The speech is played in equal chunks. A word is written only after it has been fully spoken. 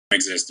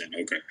existent.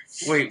 Okay.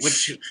 Wait,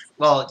 which?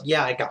 Well,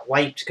 yeah, I got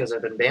wiped because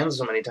I've been banned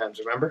so many times.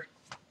 Remember?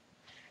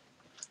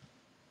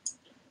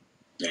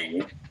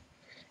 No.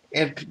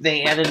 If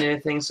they added a new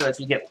thing, so if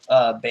you get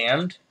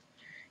banned,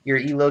 your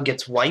elo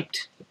gets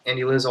wiped and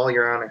you lose all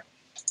your honor.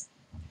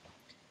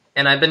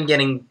 And I've been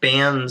getting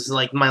bans.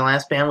 Like my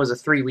last ban was a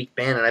 3-week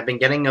ban, and I've been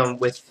getting them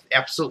with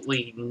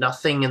absolutely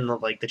nothing in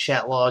the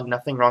chat log,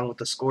 nothing wrong with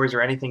the scores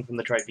or anything from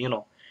the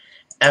tribunal.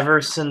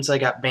 Ever since I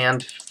got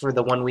banned for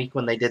the 1 week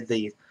when they did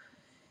the,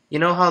 you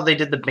know how they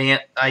did the ban?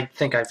 I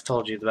think I've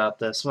told you about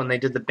this. When they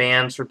did the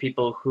bans for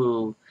people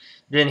who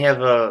didn't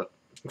have a,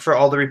 for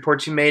all the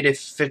reports you made, if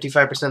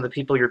 55% of the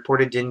people you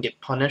reported didn't get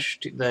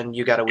punished, then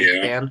you got a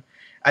week ban.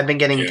 I've been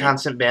getting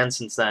constant bans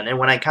since then. And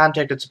when I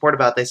contacted support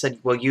about it, they said,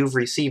 well, you've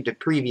received a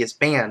previous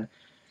ban,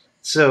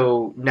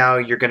 so now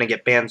you're going to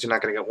get bans, you're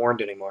not going to get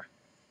warned anymore.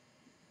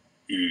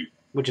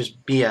 Which is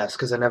BS,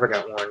 because I never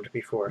got warned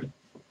before.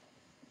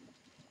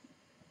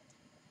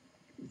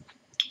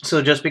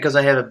 So just because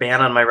I have a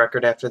ban on my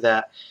record after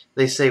that,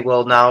 they say,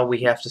 well, now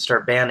we have to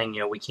start banning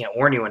you. We can't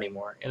warn you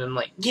anymore. And I'm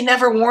like, you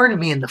never warned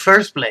me in the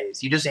first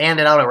place. You just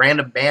handed out a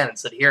random ban and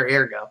said,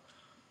 here, go.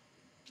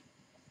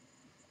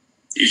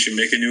 You should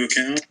make a new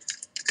account.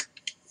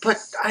 But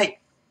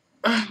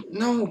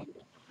no.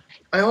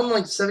 I own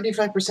like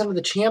 75% of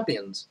the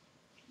champions.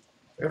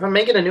 If I'm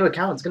making a new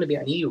account, it's going to be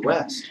on EU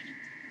West.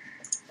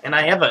 And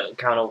I have an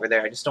account over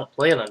there. I just don't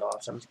play it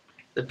often.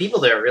 The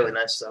people there are really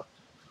nice, though.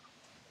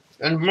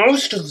 And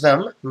most of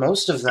them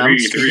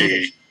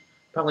 3v3.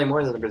 Probably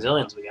more than the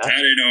Brazilians we got. I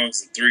didn't know it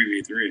was a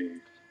 3v3.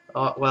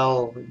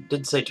 Well, it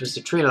did say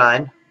Twisted Tree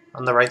Line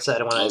on the right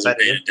side when I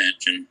invited you.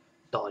 Attention.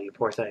 Oh, you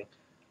poor thing.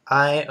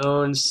 I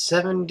own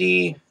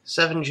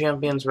 77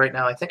 champions right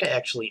now. I think I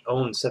actually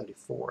own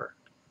 74.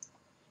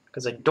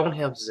 Because I don't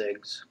have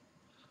Ziggs.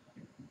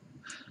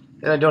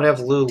 And I don't have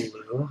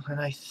Lulu. And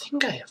I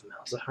think I have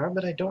Malzahar,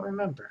 but I don't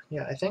remember.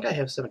 Yeah, I think I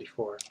have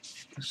 74.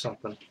 Or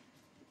something.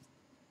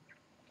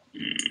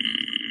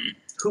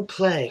 Who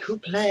play? Who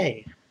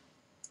play?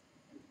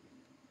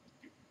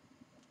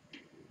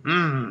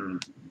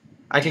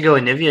 I could go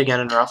Anivia again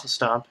in Raffle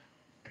Stomp.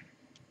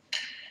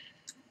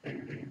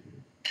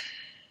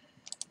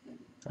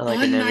 I like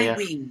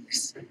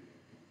Anivia.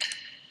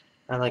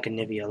 I like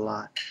Anivia a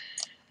lot.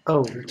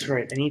 Oh, that's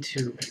right. I need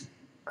to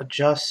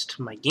adjust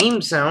my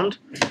game sound.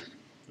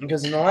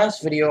 Because in the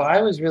last video,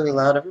 I was really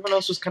loud. Everyone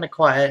else was kind of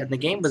quiet, and the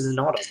game was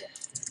inaudible.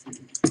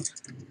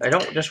 I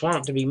don't just want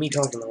it to be me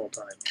talking the whole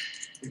time.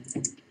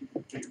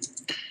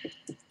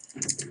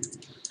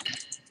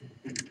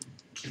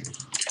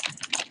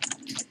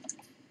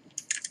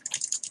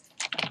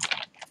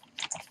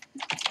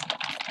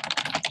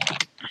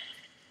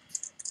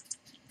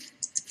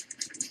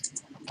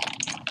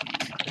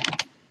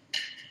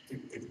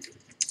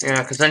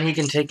 Yeah, because then he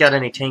can take out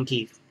any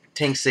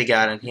tanks they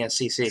got, and he has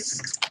CC.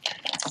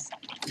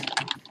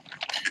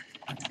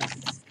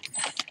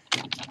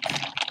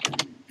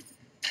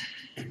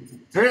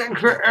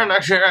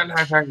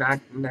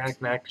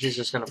 She's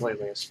just gonna play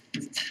this.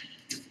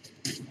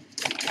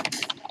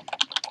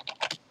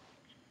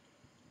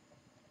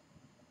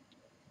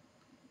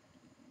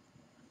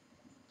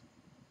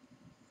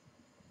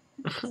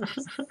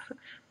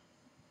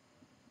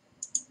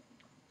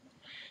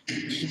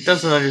 He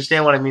doesn't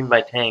understand what I mean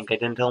by tank. I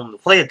didn't tell him to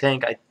play a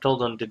tank. I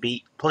told him to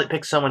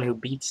pick someone who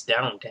beats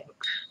down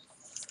tanks.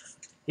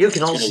 You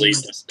can also at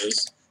least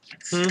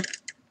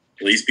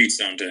beats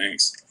down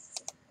tanks.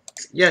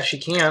 Yeah, she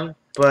can,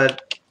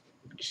 but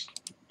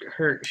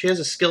she has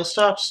a skill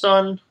stop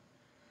stun.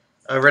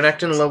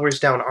 Renekton lowers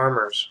down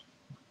armors,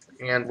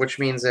 and which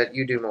means that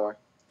you do more.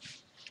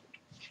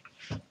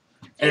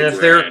 And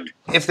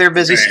if they're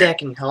busy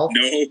stacking health,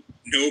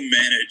 no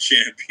mana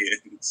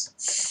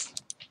champions.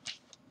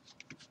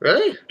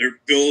 Really? Their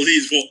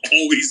abilities will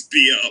always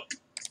be up.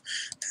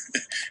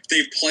 If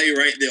they play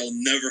right, they'll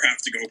never have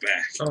to go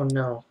back. Oh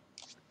no.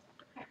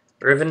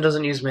 Riven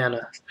doesn't use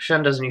mana.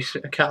 Shen doesn't use.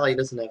 Kali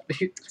doesn't have.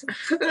 If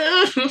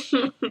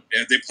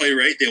they play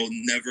right, they'll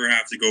never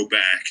have to go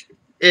back.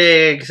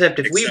 Except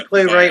if we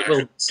play right,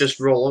 we'll just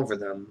roll over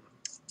them.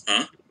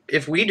 Huh?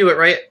 If we do it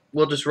right,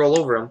 we'll just roll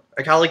over them.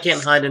 Akali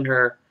can't hide in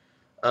her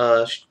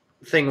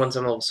thing once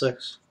I'm level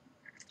 6.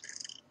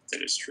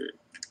 That is true.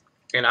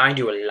 And I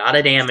do a lot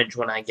of damage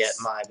when I get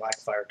my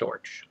Blackfire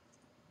Torch.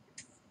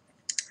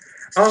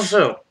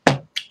 Also,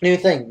 new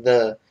thing,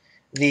 the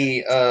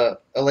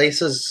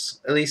Elisa's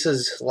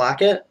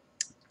locket.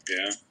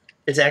 Yeah.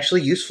 It's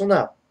actually useful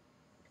now.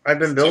 I've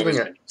been building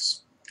it.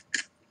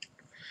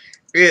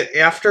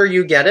 After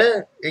you get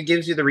it, it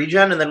gives you the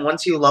regen, and then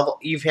once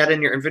you've had it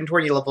in your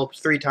inventory, you level up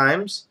 3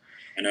 times.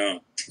 I know.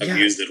 I've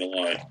used it a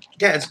lot.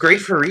 Yeah, it's great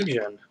for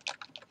regen.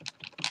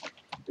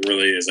 It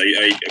really is.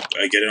 I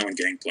get it on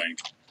Gangplank.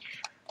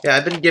 Yeah,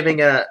 I've been giving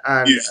it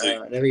on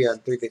maybe on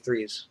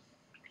 3v3s.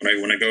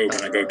 When I go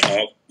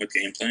top with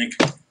Gangplank,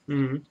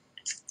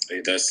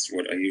 that's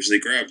what I usually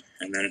grab,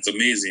 and then it's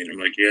amazing. I'm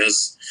like,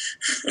 yes.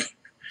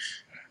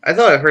 I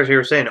thought at first you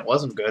were saying it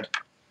wasn't good.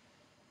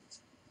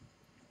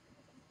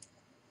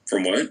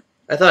 From what?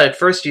 I thought at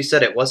first you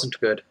said it wasn't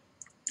good.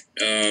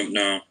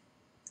 No.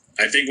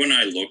 I think when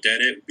I looked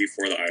at it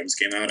before the items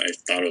came out, I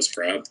thought it was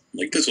crap.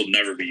 Like, this will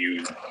never be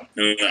used.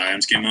 When the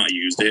items came out, I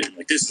used it. I'm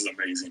like, this is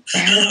amazing.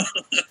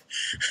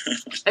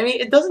 I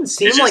mean, it doesn't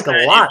seem like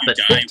a lot, but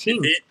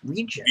 15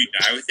 regen. If you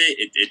die with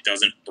it, it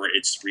doesn't.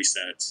 It just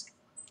resets.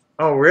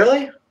 Oh,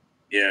 really?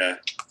 Yeah.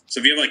 So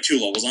if you have like 2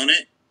 levels on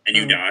it and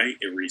you die,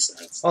 it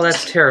resets. Oh,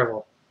 that's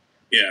terrible.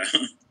 Yeah.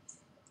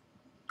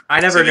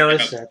 I never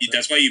noticed that.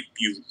 That's why you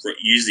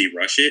usually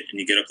rush it and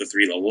you get up to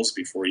 3 levels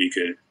before you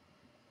could,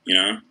 you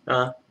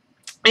know?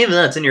 Even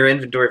though it's in your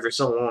inventory for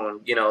so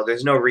long, you know,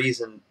 there's no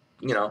reason,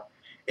 you know.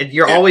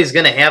 You're always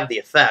going to have the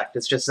effect.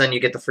 It's just then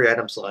you get the free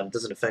item slot. It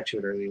doesn't affect you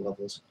at early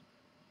levels.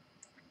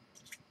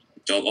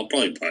 I'll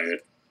probably buy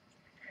it.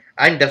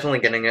 I'm definitely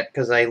getting it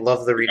because I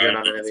love the regen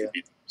on Anivia.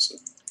 So.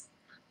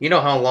 You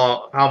know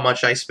how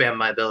much I spam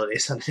my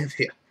abilities on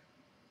Anivia.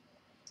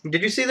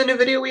 Did you see the new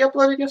video we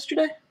uploaded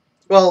yesterday?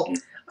 Well,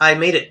 I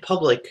made it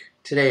public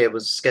today. It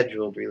was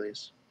scheduled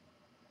release.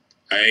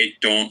 I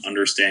don't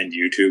understand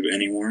YouTube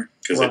anymore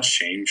because it's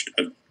changed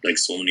like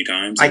so many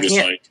times. I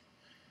can't.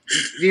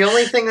 The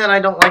only thing that I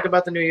don't like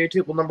about the new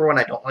YouTube, well, number one,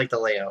 I don't like the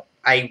layout.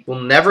 I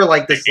will never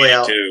like this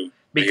layout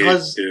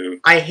because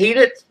I hate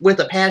it with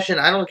a passion.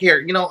 I don't care.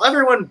 You know,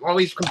 everyone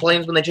always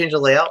complains when they change the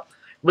layout,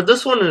 but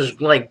this one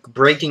is like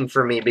breaking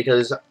for me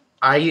because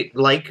I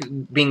like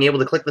being able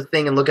to click the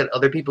thing and look at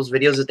other people's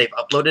videos that they've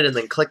uploaded and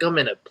then click them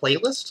in a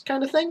playlist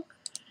kind of thing.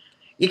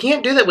 You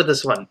can't do that with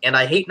this one, and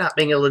I hate not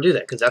being able to do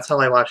that because that's how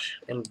I watch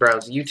and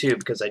browse YouTube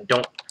because I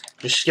don't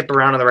just skip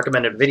around on the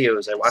recommended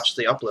videos. I watch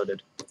the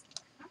uploaded.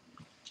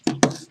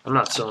 I'm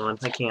not selling.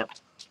 I can't.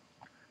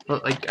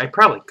 Well, I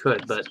probably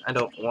could, but I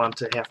don't want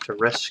to have to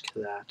risk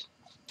that.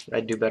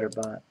 I'd do better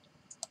bot.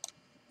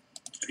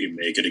 If you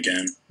make it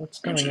again. What's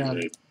going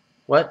on?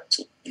 What?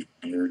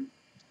 100.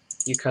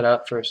 You cut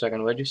out for a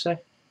second. What did you say? I'm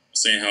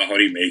saying how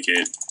do you make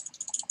it?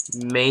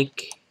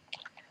 Make...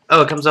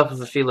 Oh, it comes off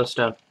of a Philo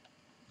stone.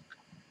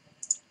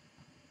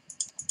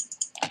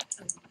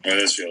 Oh,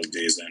 this feels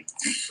decent.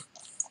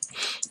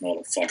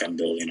 What the fuck I'm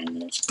building on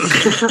this.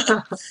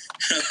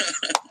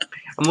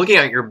 I'm looking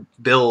at your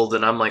build,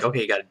 and I'm like,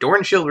 okay, you got a door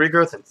and shield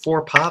regrowth and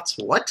 4 pots?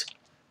 What?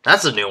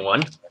 That's a new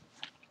one.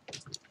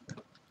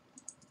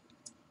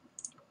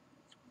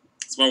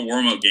 It's my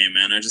warm-up game,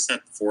 man. I just had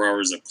 4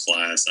 hours of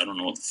class. I don't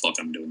know what the fuck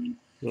I'm doing.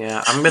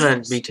 Yeah, I'm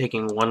going to be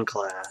taking 1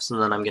 class, and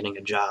then I'm getting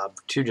a job.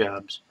 2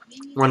 jobs.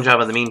 1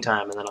 job in the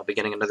meantime, and then I'll be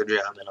getting another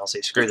job, and I'll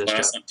say, screw this job.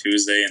 Class on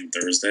Tuesday and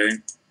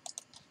Thursday.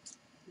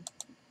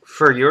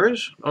 For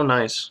yours? Oh,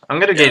 nice. I'm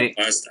gonna get it.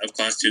 I have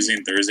class Tuesday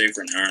and Thursday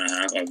for an hour and a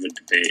half. I have a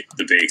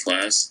debate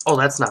class. Oh,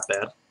 that's not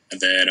bad.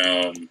 And then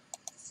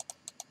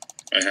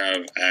I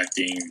have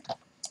acting.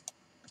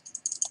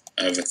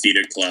 I have a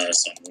theater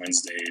class on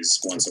Wednesdays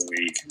once a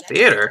week.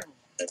 Theater?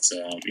 That's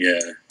yeah,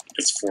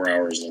 it's 4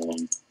 hours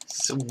long.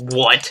 So,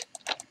 what?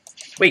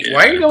 Wait,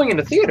 why are you going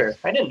into theater?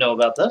 I didn't know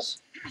about this.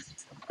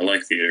 I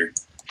like theater.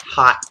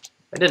 Hot.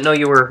 I didn't know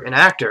you were an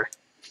actor.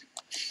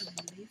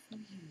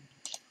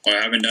 Well,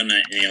 I haven't done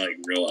any like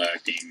real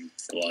acting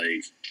for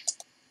like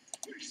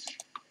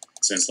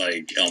since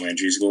like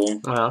elementary school.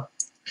 Well,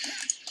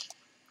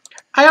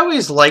 I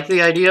always liked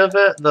the idea of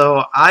it,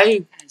 though.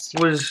 I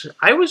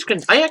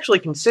actually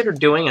considered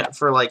doing it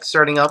for like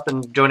starting up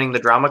and joining the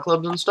drama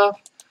clubs and stuff.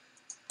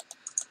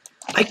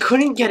 I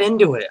couldn't get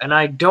into it, and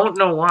I don't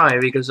know why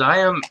because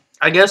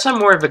I guess I'm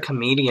more of a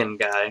comedian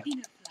guy,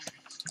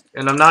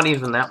 and I'm not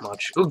even that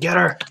much. Ooh, get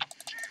her!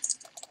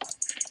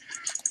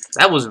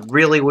 That was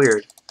really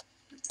weird.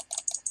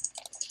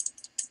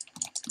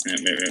 No,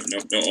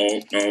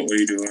 what are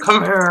you doing?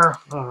 Come here!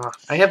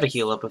 I have a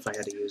heal up if I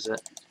had to use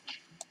it.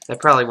 I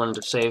probably wouldn't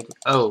have saved.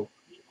 Oh.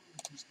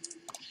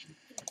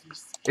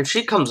 If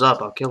she comes up,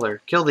 I'll kill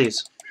her. Kill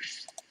these.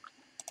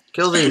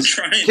 Kill these.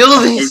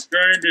 Kill these! I'm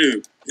trying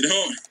to. You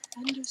don't.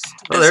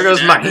 Oh, there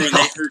goes my heal.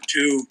 They hurt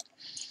too.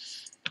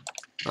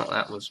 Oh,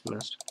 that was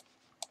missed.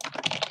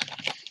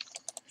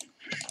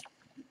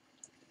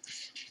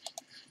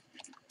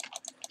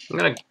 I'm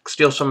gonna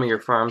steal some of your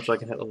farm so I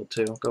can hit level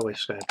 2. Go away,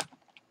 Sky.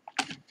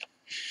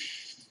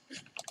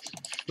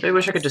 I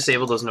wish I could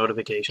disable those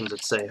notifications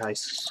that say, hi.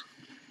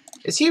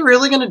 Is he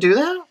really going to do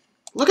that?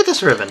 Look at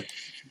this ribbon.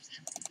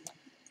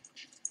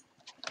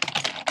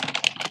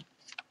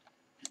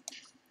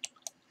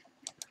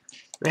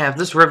 Yeah, if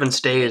this ribbon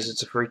stays,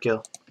 it's a free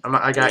kill.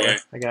 I got you.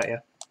 I got you.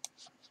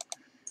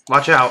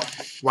 Watch out.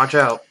 Watch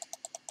out.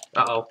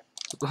 Uh-oh.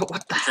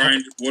 What the heck?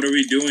 What are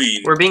we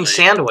doing? We're being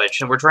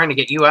sandwiched, and we're trying to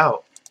get you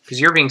out. Because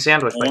you're being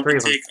sandwiched by 3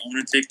 of them. I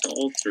want to take the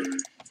altar.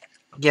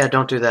 Yeah,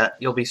 don't do that.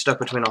 You'll be stuck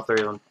between all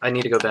 3 of them. I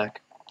need to go back.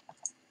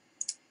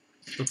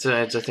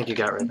 I think you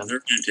got ribbon. They're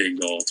going to take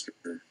the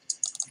altar.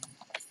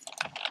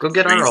 Go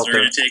get our altar.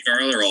 They're going to take our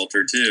other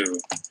altar, too.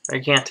 I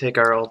can't take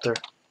our altar.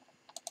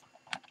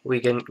 We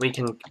can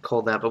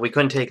hold that, but we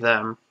couldn't take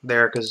them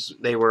there because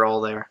they were all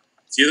there.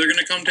 See, they're going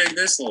to come take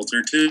this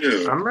altar,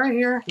 too. I'm right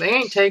here. They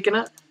ain't taking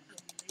it.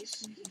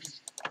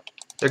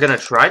 They're going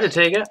to try to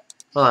take it.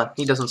 Hold on.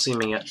 He doesn't see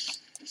me yet.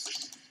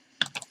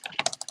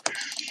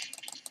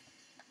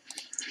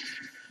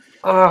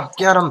 Oh,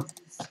 get him.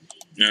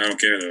 No, I don't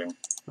care though.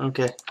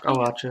 Okay, I'll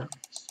watch it.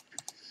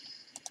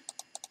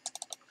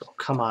 Oh,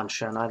 come on,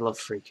 Shen. I love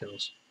free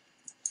kills.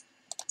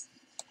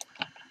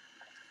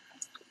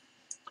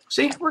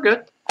 See, we're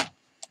good.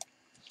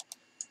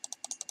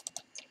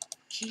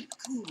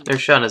 Their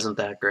Shen isn't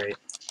that great.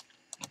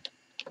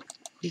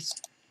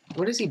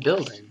 What is he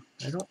building?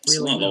 I don't It's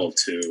really not know. level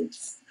 2.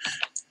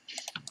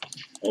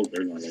 Oh,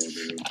 there's not level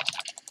 2.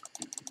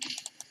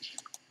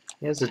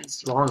 He has a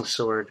long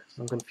sword.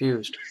 I'm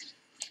confused.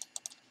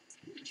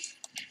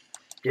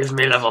 Give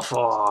me level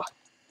 4.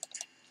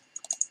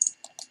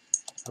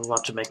 I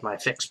want to make my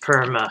fix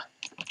perma.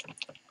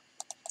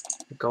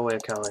 Go away,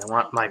 Kelly. I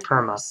want my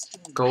perma.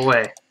 Go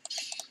away.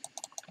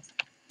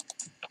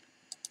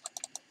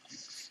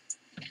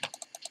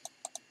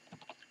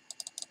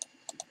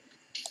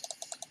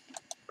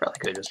 Probably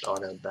could have just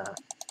autoed that.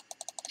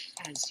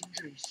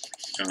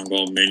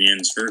 Jungle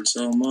minions hurt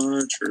so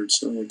much, hurt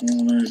so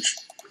much.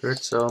 Hurt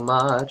so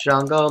much.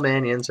 Jungle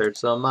minions hurt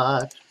so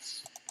much.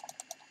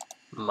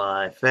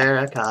 My fair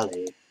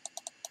Akali.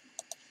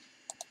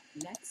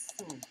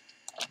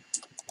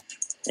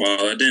 Wow,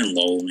 that didn't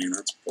lull me.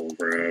 That's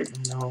bullcrap.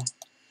 No.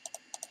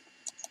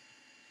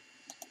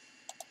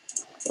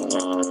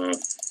 Uh,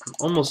 I'm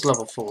almost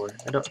level 4.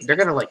 They're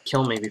gonna like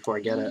kill me before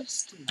I get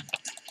it.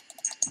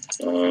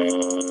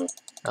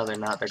 Oh, they're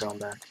not. They're going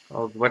back.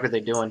 Oh, what are they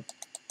doing?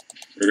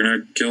 they're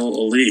gonna kill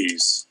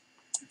Elise.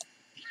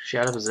 She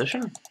out of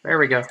position? There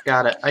we go.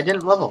 Got it. I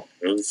didn't level.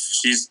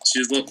 She's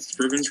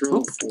proven for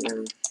level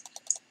 4.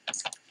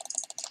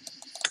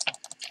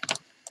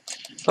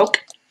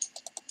 Poke.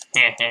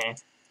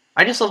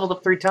 I just leveled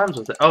up 3 times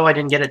with it. Oh, I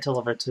didn't get it till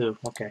level 2.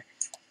 Okay.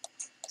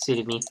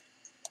 Seated me.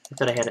 I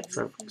thought I had it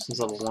since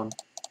level 1.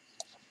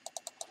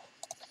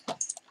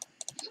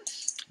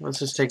 Let's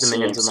just take the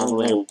minions and level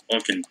level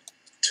fucking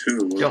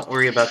 2. Don't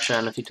worry about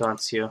Shen if he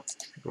taunts you.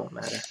 It won't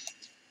matter.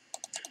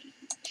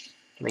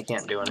 They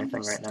can't do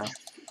anything right now.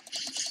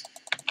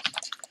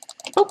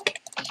 Poke!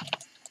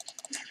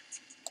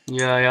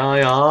 Yeah.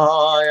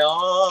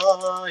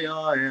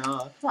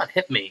 Come on,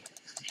 hit me.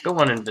 Go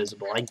on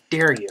invisible. I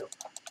dare you.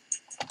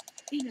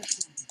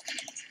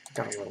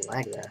 Got a little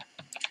lag there.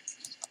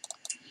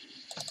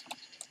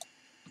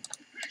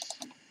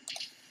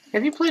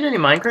 Have you played any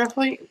Minecraft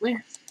lately?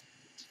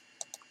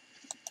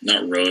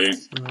 Not really.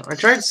 I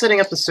tried setting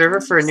up the server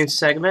for a new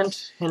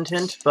segment,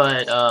 hint,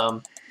 but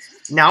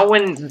now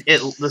when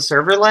the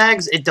server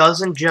lags, it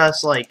doesn't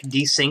just like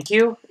desync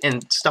you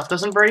and stuff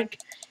doesn't break.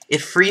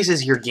 It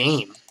freezes your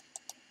game.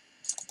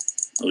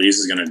 Elise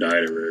is gonna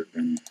die to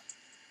it.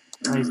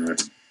 I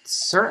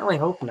certainly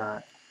hope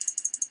not.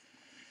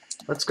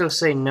 Let's go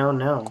say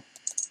no.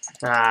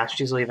 Ah,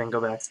 she's leaving.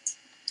 Go back.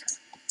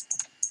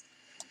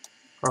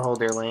 Or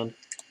hold your lane.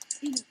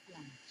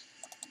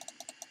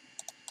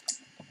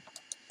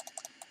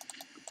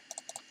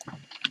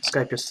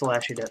 Skype just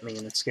flashed at me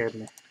and it scared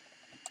me.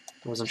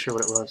 I wasn't sure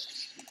what it was.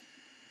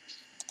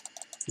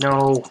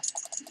 No.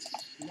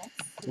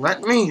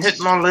 Let me hit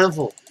my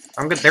level.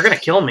 They're gonna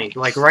kill me,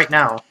 like right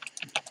now.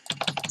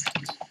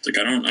 It's like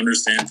I don't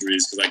understand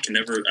threes because I can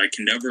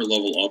never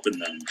level up in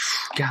them.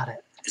 Got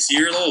it. See,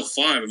 you're level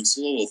 5, I'm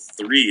still level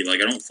 3.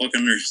 Like I don't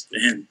fucking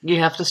understand. You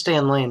have to stay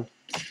in lane.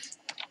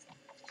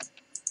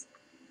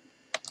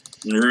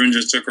 And Ruin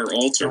just took her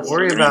altar. Don't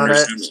worry about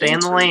it. Stay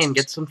in the lane.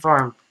 Get some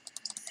farm.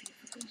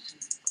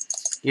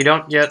 You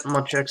don't get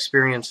much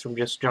experience from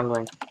just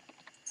jungling.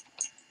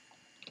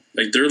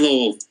 Like their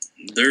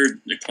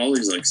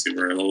Kali's like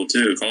super high level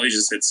 2. Kali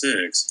just hit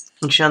 6.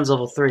 And Shen's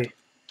level 3.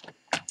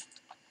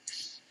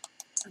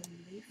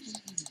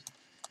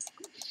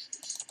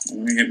 Let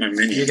me hit my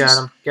minions. You got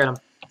him. Get him.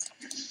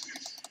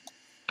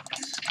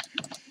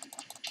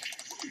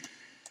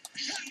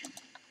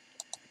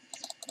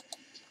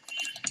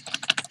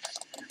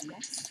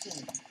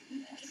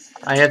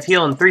 I have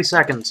heal in 3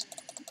 seconds.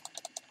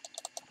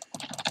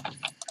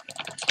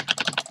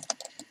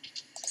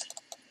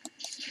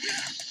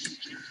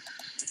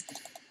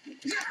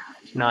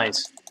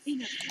 Nice.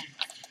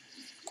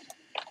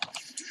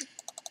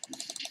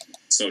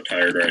 So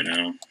tired right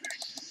now.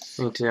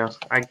 Me too.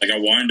 I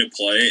wanted to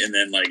play, and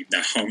then like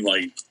now I'm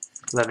like,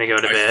 let me go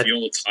to bed. I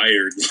feel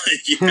tired.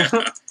 Like,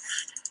 yeah.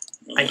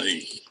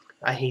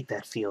 I hate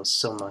that feel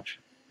so much.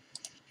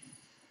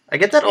 I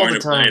get that all the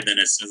time. Play, and then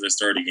as soon as I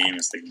start a game,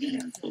 it's like,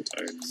 man, I feel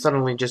tired.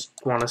 Suddenly, just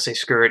want to say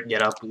screw it,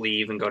 get up,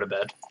 leave, and go to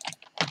bed.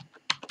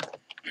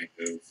 I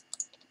do.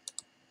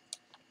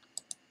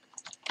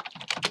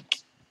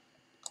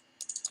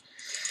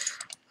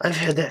 I've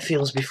had that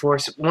feels before.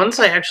 So once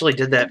I actually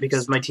did that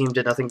because my team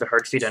did nothing but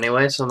hard feed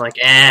anyway, so I'm like,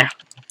 nah,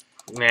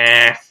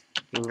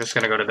 I'm just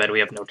gonna go to bed. We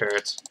have no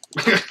turrets.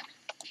 I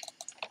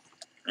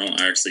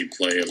don't actually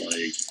play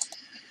like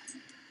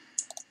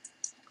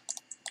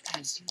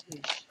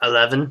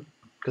 11,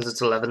 because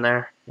it's 11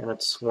 there, and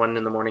it's 1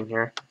 in the morning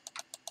here.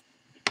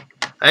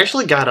 I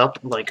actually got up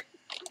like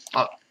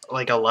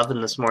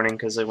 11 this morning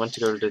because I went to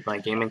go to my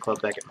gaming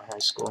club back at my high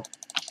school.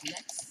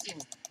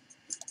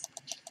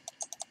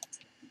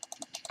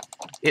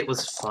 It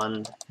was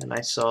fun, and I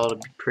saw a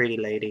pretty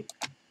lady.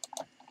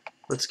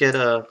 Let's get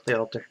the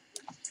altar.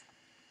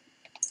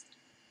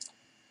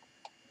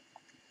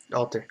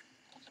 Altar.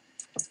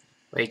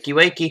 Wakey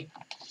wakey.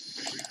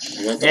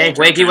 Hey,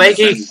 wakey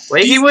wakey!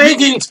 Wakey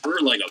wakey! Spur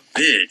like a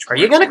bitch. Are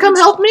you gonna come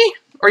help me?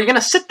 Or are you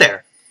gonna sit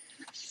there?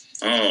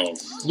 Oh.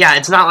 Yeah,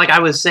 it's not like I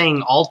was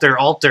saying altar,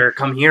 altar,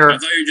 come here. I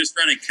thought you were just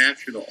trying to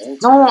capture the altar.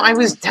 No, I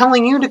was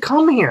telling you to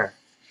come here.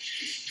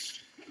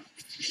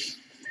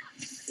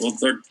 Well,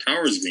 their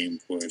tower's being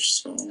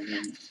pushed, so...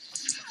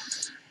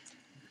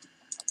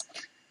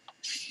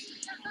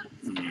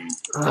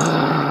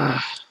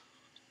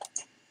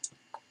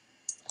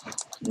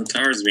 The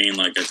tower's being,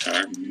 like,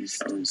 attacked.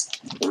 I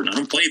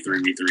don't play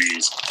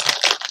 3v3s.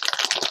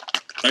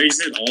 I thought you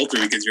said altar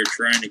because you're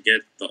trying to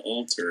get the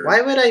altar.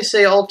 Why would I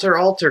say altar,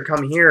 altar,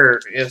 come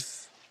here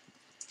if...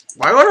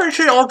 Why would I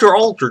say altar,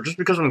 altar just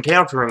because I'm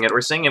capturing it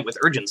or saying it with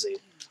urgency?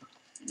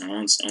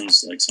 No, it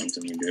sounds like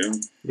something you do.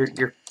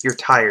 You're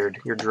tired.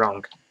 You're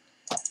drunk.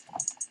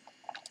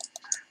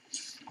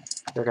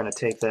 They're gonna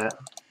take that.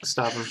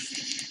 Stop them.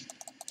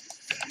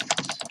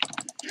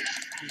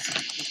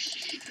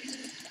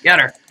 Got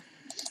her.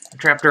 I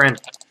trapped her in.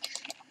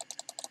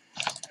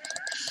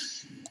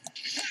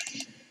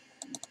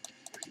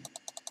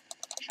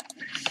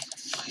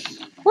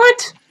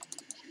 What?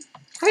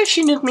 How did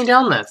she nuke me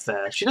down that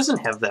fast? She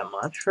doesn't have that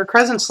much. Her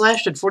Crescent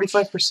Slash did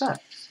 45%.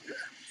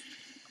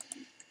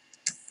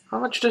 How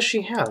much does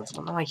she have?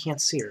 Oh, no, I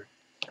can't see her.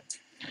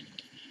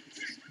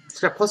 She's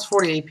got plus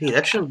 40 AP.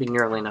 That shouldn't be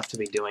nearly enough to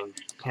be doing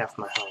half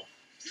my health.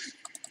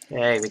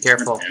 Hey, be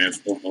careful.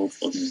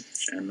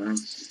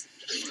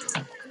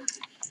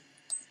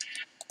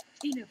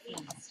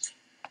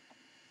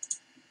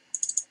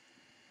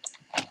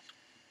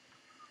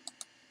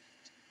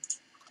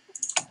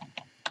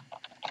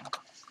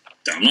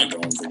 I'm not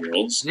going for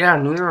girls. Yeah,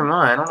 neither am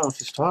I. I don't know what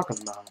she's talking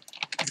about.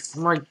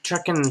 I'm like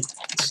checking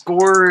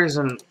scores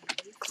and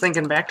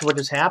thinking back to what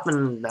just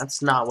happened.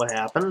 That's not what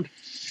happened.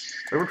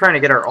 We were trying to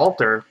get our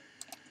altar,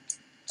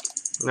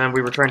 and then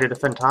we were trying to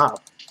defend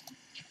top.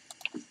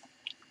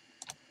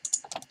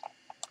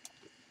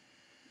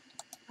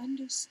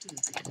 Understood.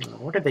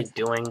 What are they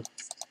doing?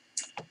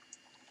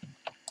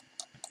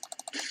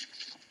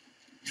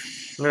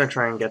 I'm gonna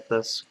try and get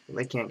this.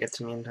 They can't get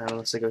to me in time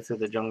unless they go through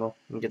the jungle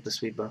and get the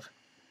speed buff.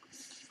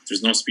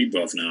 There's no speed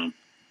buff now.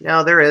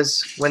 No, there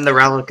is. When the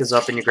relic is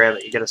up and you grab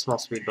it, you get a small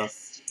speed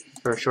buff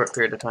for a short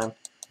period of time.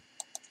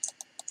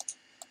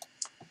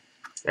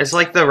 It's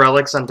like the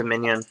relics on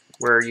Dominion,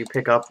 where you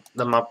pick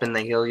them up and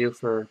they heal you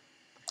for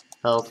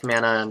health,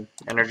 mana, and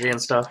energy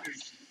and stuff.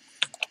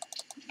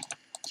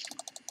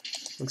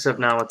 Except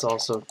now it's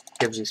also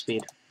gives you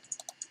speed.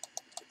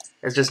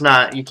 It's just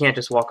not, you can't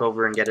just walk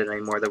over and get it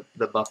anymore,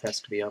 the buff has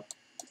to be up.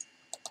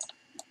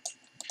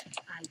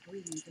 I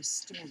bring the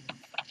storm.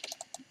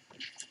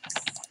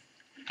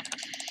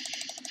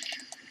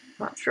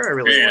 Not sure I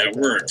really like it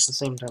that, works. but at the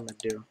same time I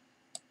do.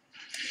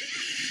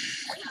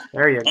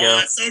 There you go. Oh,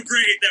 that's so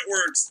great! That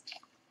works!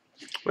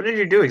 What did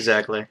you do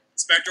exactly?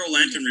 Spectral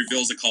Lantern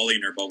reveals a collie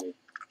in her bubble.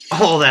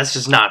 Oh, that's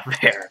just not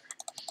fair.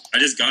 I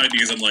just got it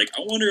because I'm like,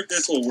 I wonder if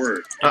this will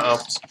work.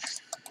 Uh-oh.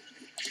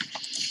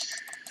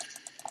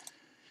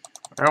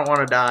 I don't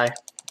want to die.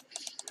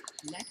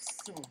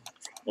 Let's soar.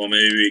 Well,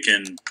 maybe we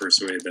can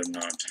persuade them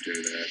not to do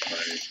that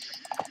by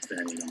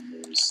fanning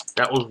numbers.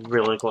 That was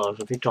really close.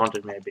 If he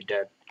taunted me, I'd be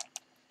dead.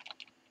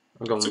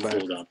 I'm going It's a back.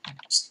 cooldown.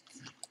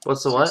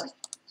 What's the what?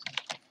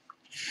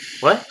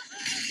 What?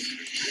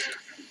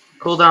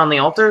 Cooldown on the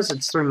altars?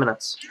 It's 3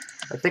 minutes.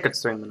 I think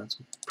it's 3 minutes.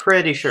 I'm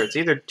pretty sure. It's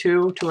either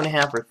 2,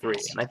 2.5, or 3.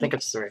 And I think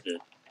it's 3. Yeah.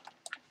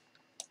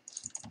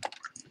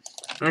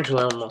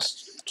 Actually, I'm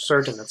almost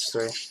certain it's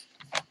 3.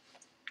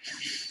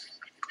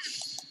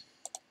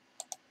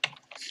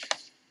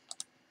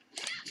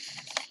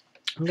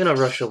 I'm gonna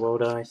rush a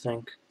Woda, I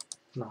think.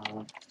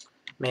 No.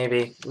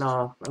 Maybe.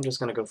 No, I'm just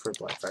gonna go for a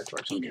Blackfire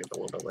Torch and get a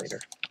little bit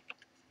later.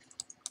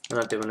 I'm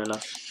not doing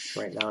enough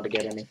right now to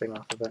get anything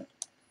off of it.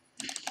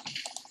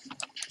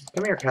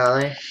 Come here,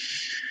 Callie.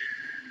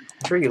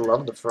 I'm sure you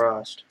love the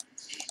frost.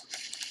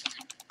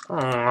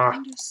 Aww.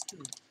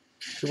 Understood.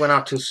 She went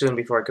out too soon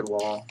before I could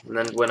wall. And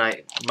then when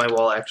my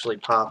wall actually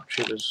popped,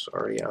 she was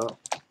already out.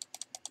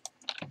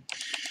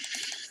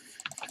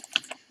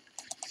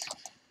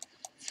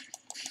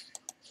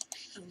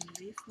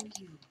 Only for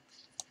you.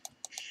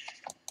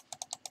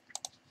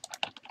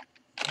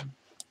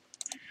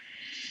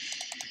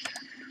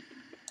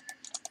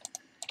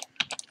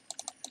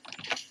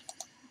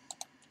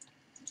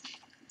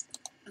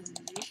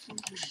 Only for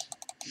you.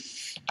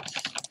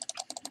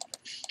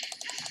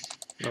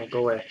 No, go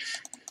away.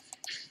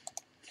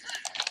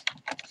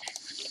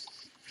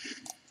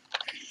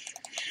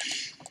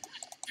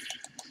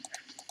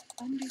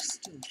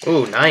 Understood.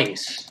 Ooh,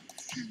 nice.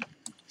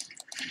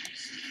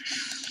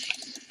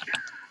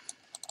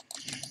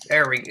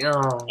 There we go.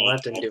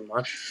 That didn't do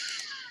much.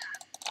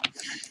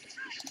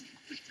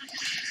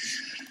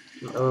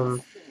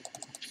 Oh,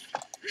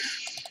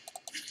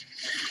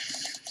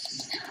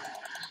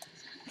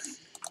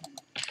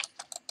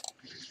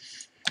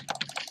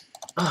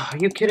 are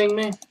you kidding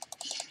me?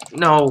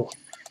 No.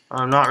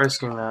 I'm not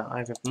risking that. I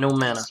have no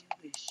mana. As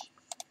you wish.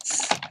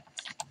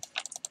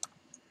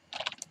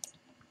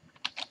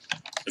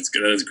 That's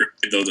good. That's great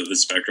though that the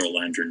Spectral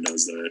Lantern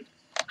does that.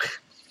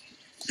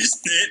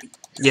 Isn't it?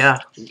 Yeah,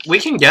 we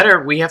can get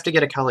her. We have to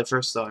get a Kali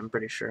first, though, I'm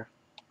pretty sure.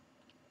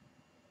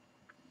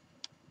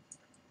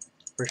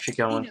 Where's she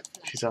going?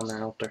 She's on there,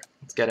 help her.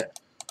 Let's get it.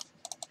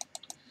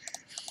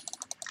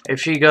 If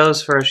she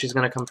goes first, she's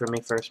gonna come for me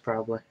first,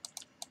 probably.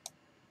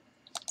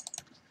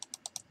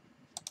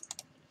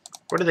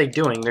 What are they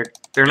doing?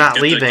 They're not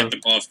leaving. Get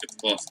the buff, get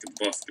the buff, get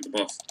the buff, get the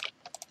buff.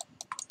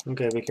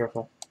 Okay, be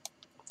careful.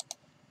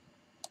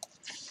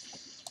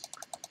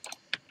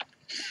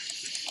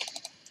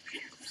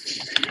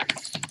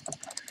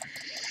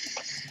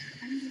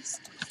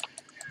 Understood.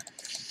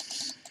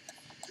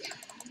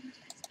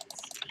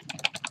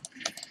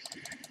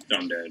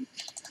 I'm dead.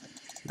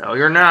 No,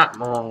 you're not.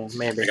 Oh,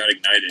 maybe. I got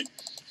ignited.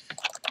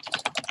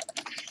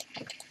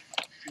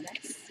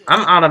 Let's soar.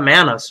 I'm out of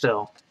mana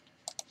still.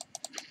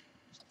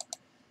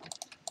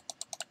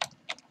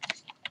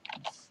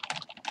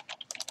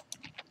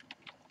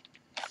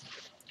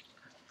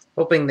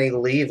 Hoping they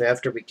leave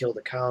after we kill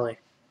the Kali.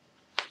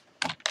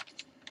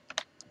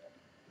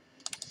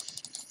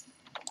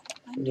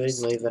 They'd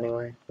Understood. leave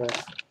anyway,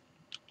 but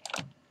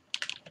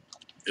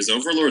Is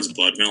Overlord's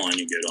Blood Mill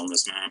any good on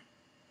this map?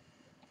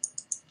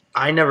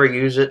 I never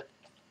use it.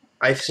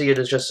 I see it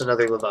as just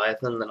another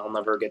Leviathan that I'll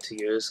never get to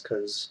use,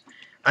 because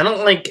I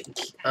don't like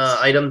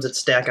items that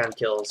stack on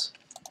kills.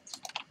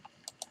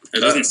 It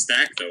doesn't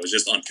stack though, it's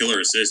just on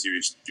killer assist,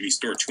 you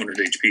restore 200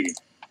 HP.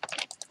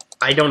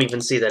 I don't even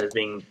see that as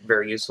being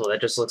very useful. That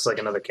just looks like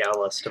another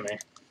Catalyst to me.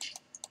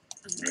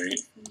 I'm Right.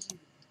 for you.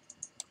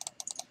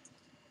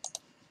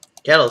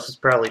 Catalyst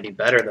would probably be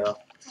better, though.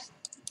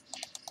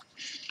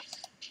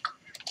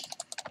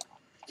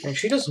 And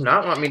she does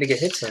not want me to get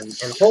hits in,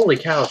 and holy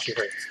cow, she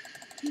hurts.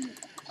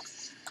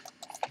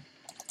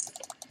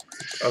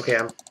 Okay,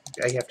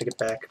 I have to get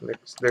back.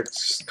 They're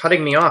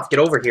cutting me off. Get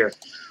over here.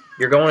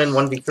 You're going in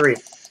 1v3.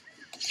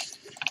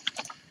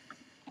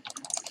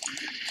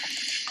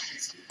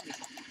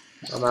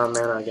 I'm out of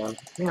mana again.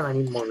 Man, I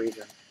need more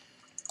reason.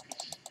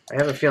 I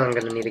have a feeling I'm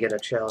going to need to get a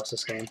Chalice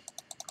this game.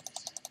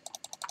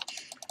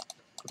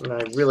 And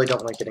I really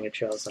don't like getting a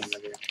Chalice on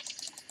another.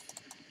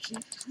 Keep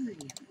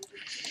hurrying.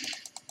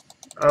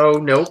 Oh,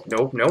 nope,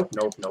 nope, nope,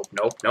 nope, nope,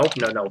 nope, nope,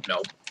 no, nope,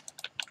 nope.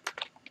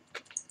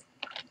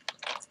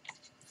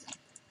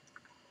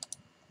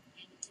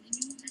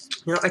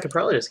 You know, I could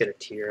probably just get a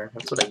tier.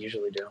 That's what I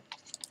usually do.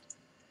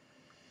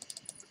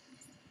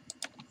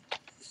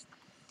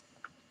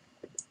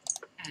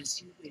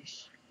 As you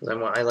wish. 'Cause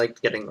I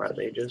like getting Red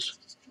Ages.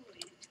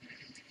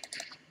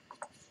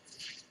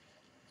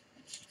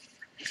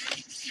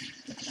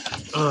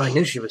 Oh, I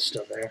knew she was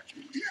still there.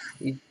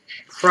 You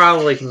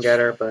probably can get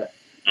her, but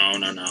No,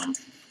 no, no.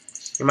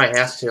 you might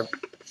have to.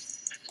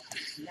 Let's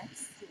soar.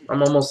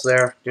 I'm almost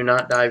there. Do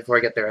not die before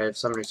I get there. I have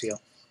Summoner's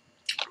Heal.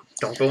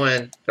 Don't go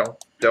in. Don't.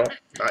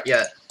 Not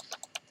yet.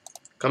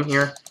 Come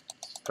here.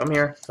 Come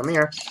here. Come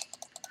here.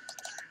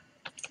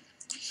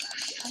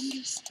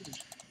 Understood.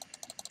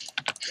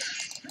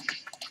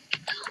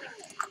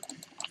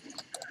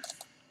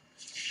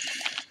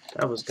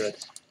 That was good.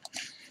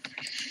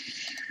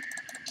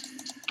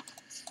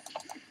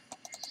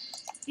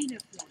 Inner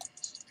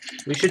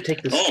flash. We should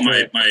take this. Oh,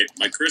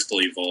 my crystal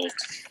evolved.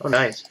 Oh,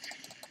 nice.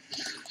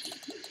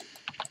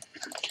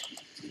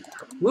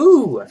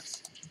 Woo!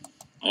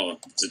 Oh,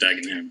 it's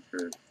attacking him.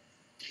 Or,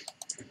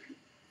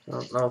 I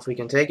don't know if we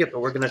can take it, but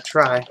we're gonna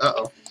try.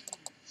 Uh-oh.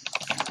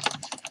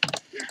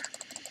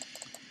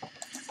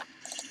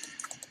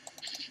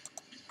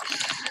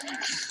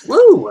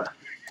 Woo!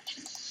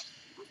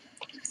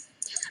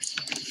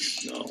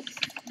 no.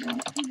 Inner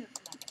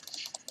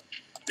flash.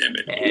 Damn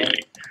it. Eh.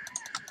 Wait.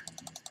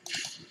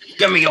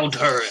 Give me your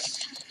turret.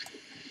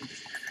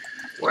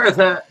 Where's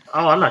that?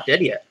 Oh, I'm not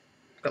dead yet.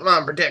 Come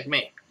on, protect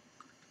me.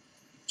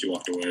 She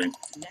walked away.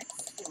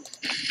 Let's soar.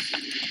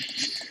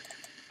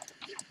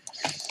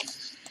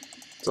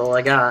 That's all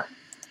I got.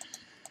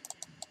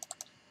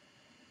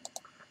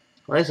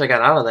 At least I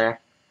got out of there.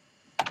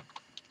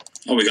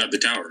 Oh, we got the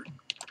tower.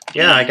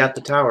 Yeah, I got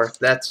the tower.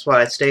 That's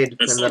why I stayed,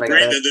 That's and so then I great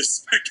got that out. this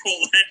Spectral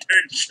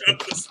Lantern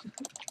shows.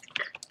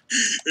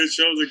 It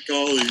shows a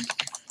collie.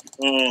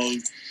 Oh,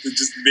 it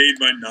just made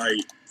my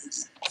night.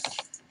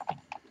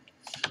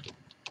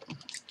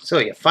 So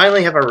you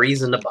finally have a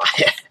reason to buy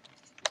it.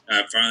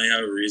 I finally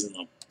have a reason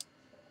to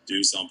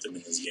do something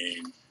in this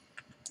game.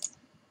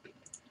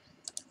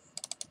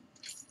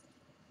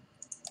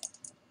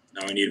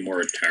 Now I need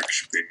more attack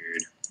speed.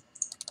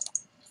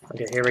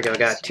 Okay, here we go.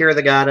 Got Tear of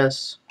the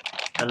Goddess,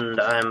 and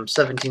I'm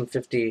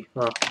 1750,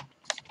 well,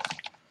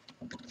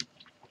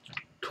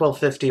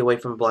 1250 away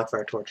from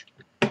Blackfire Torch.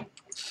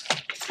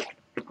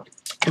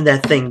 And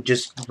that thing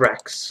just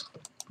wrecks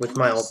with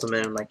my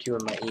ultimate and my Q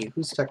and my E.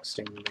 Who's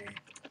texting me?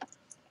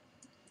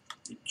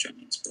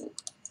 Giant spell.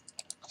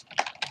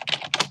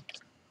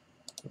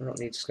 I don't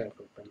need Skype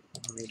open. I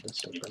don't need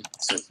this open.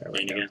 So There we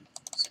playing go. again.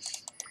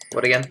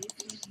 What again?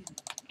 Ready for you.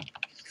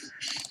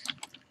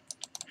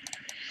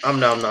 Nom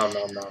nom nom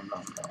nom nom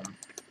nom.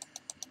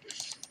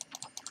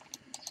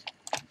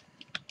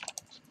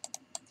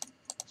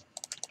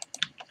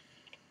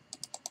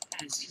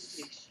 As you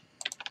wish.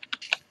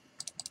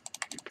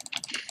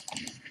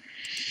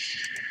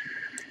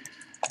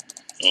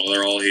 Oh,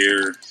 they're all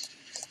here.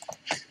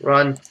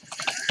 Run.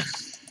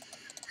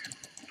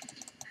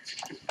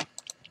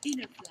 In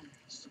a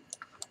flash.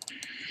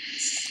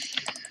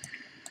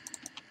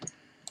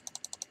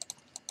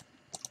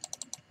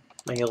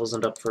 My heal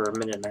isn't up for a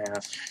minute and a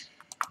half.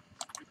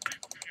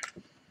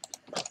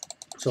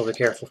 So be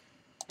careful.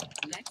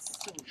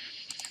 Let's soar.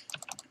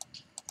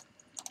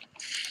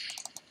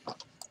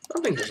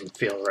 Something doesn't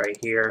feel right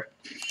here.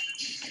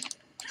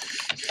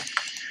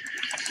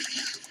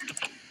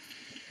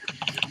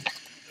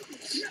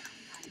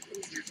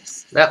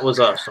 That was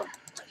awesome.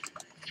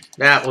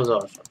 That was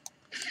awesome.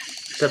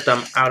 Except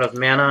I'm out of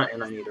mana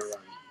and I need to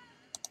run.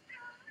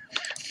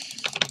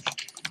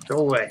 Go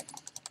away.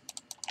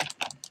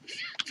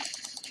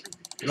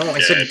 No,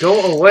 I said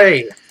go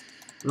away.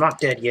 I'm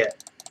not dead yet.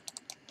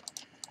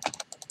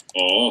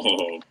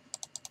 Oh.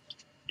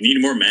 You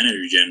need more mana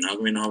regen. How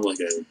can we not have like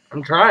a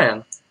I'm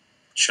trying.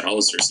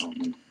 chalice or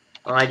something?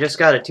 Well, I just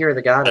got a Tear of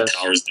the The Goddess.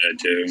 tower's dead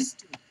too.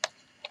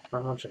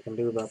 Not much I can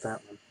do about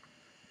that one.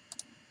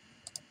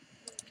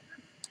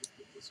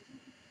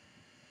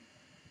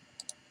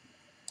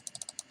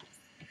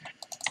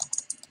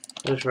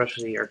 I'll just rush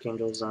the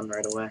Archangel Zone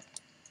right away.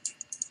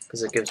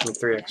 Because it gives me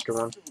 3 extra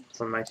ones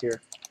from my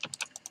tier.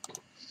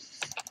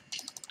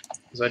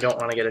 Because I don't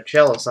want to get a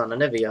Chalice on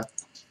Anivia.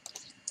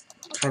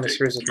 Kind of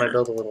screws with my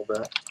build a little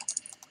bit.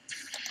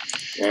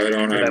 Why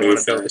don't But I I move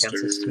wanna build faster?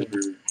 against this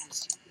team.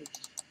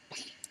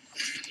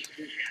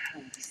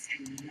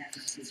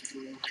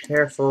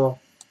 Careful.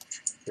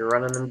 You're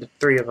running into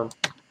 3 of them.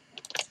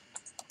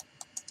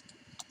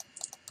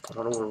 I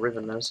don't know where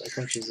Riven is. I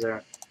think she's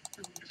there.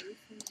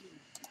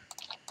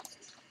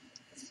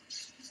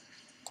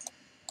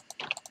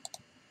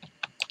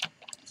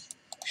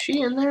 Is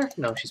she in there?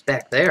 No, she's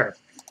back there.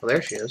 Oh,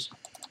 there she is.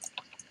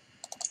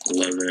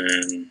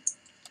 11.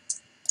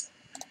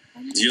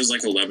 Zeal's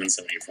like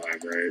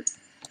 1175, right?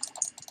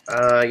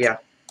 Yeah.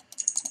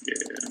 Yeah.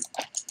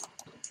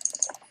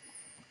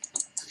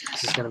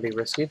 This is going to be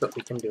risky, but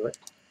we can do it.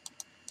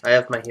 I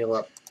have my heal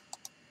up.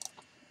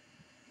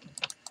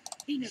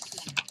 In a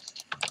flash.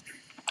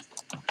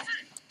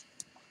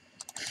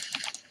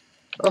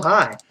 Oh,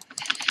 hi.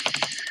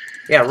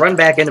 Yeah, run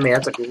back into me.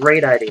 That's a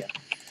great idea.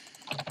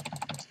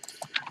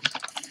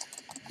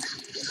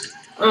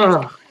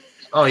 Oh,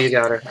 oh, you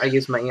got her. I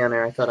used my Eon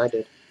there. I thought I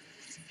did.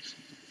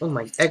 Oh,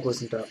 my egg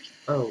wasn't up.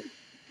 Oh,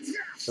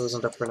 it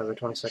wasn't up for another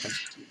 20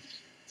 seconds.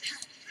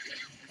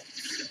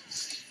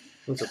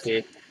 It's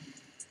okay.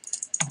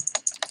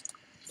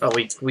 Oh,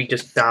 we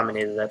just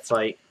dominated that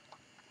fight.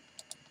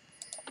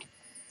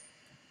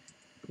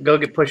 Go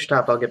get push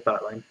top. I'll get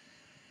bot lane.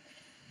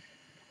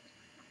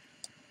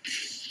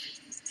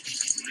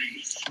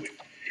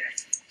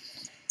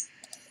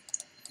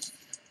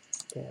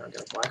 Okay, I'll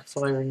get Black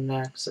Fire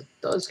next. It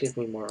does give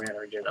me more mana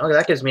regen. Oh,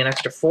 that gives me an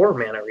extra 4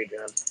 mana regen.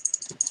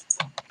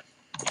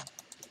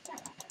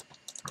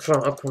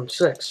 Up from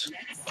 6.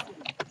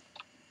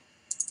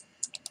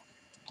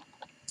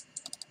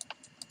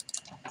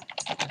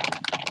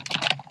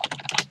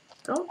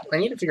 Oh, I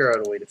need to figure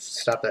out a way to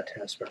stop that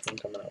Taskbar from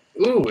coming up.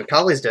 Ooh,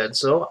 Akali's dead,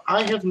 so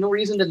I have no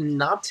reason to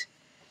not...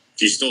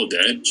 She's still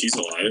dead? She's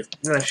alive?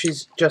 No,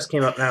 she's just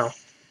came up now.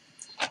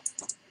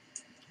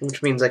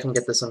 Which means I can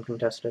get this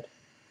uncontested.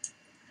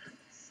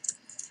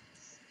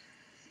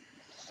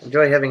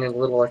 Enjoy having a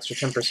little extra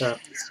 10%.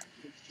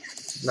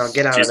 No,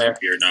 get out She's of there. up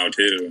here now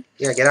too.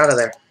 Yeah, get out of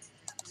there.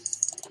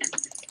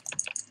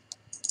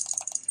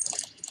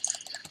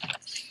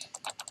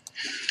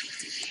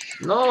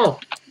 No!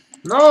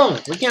 No!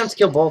 We can't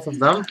kill both of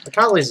them.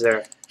 Akali's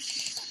there.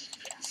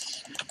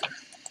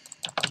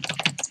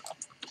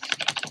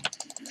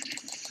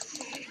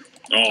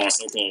 Oh,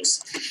 so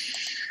close.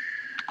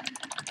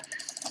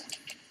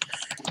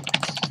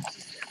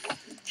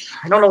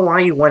 I don't know why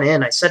you went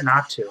in. I said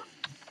not to.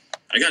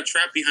 I got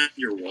trapped behind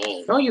your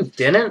wall. No, you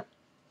didn't.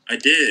 I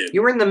did.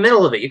 You were in the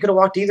middle of it. You could have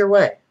walked either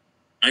way.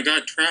 I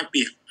got trapped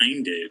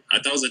behind it. I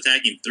thought I was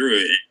attacking through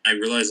it, and I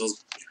realized I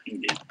was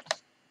behind it.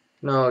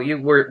 No, you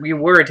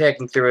were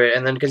attacking through it,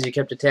 and then because you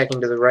kept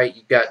attacking to the right,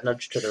 you got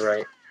nudged to the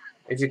right.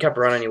 If you kept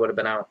running, you would have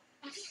been out.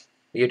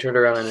 You turned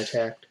around and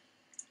attacked.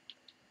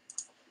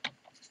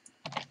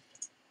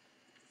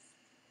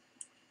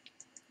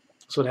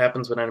 That's what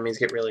happens when enemies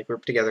get really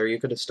grouped together. You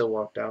could have still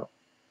walked out.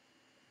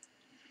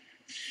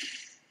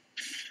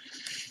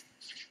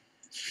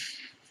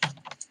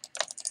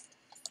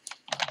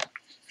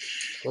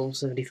 Level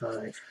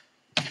 75.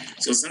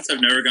 So since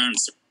I've never gotten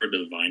Sword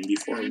to Divine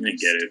before, I'm gonna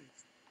get it.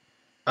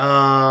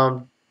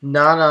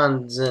 Not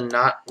on Zen,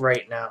 not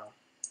right now.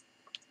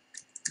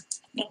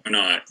 Why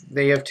not?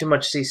 They have too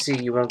much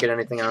CC, you won't get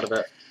anything out of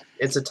it.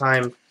 It's a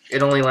time,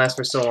 it only lasts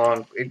for so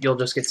long. You'll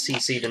just get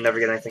CC'd and never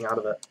get anything out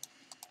of it.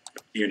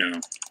 You know.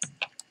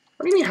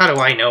 What do you mean, how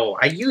do I know?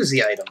 I use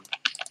the item.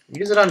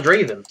 Use it on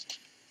Draven.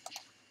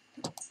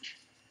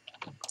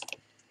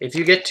 If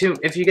you get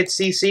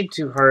CC'd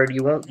too hard,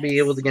 you won't be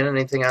able to get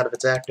anything out of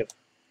its active.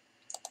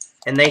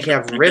 And they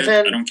have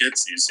Riven. I don't get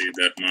CC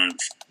that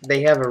much.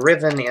 They have a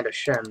Riven and a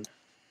Shen.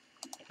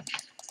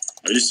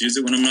 I just use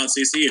it when I'm not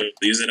CC. I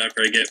use it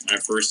after I get my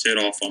first hit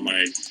off on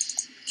my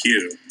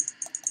Q.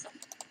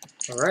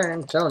 Alright,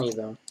 I'm telling you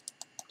though.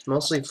 It's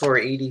mostly for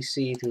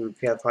ADC who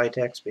have high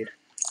attack speed.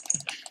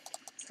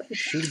 What is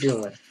she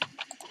doing?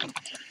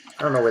 I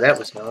don't know where that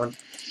was going.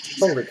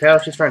 Holy cow,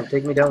 she's trying to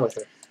take me down with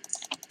her.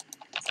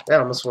 That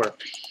almost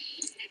worked.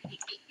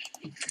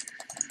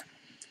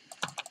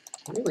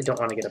 I really don't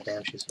want to get a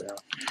Banshee's now.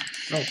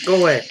 No,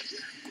 go away.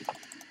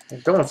 They're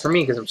going for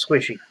me because I'm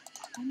squishy.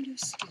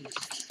 Understood.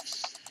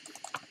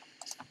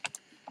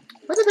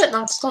 Why did that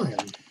not stun him?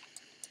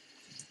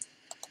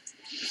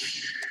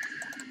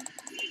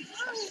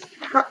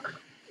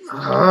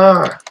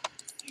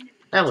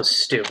 That was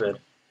stupid.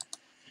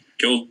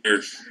 Killed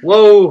her.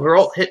 Whoa, her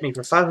ult hit me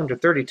for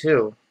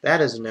 532.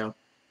 That is new.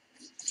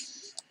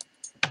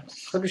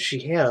 What does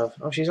she have?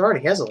 Oh, she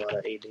already has a lot of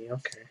AD.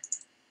 Okay.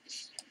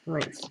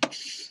 Wait.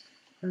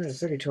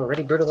 132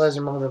 already.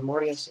 Brutalizer,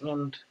 Mortius,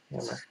 and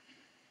Hammer.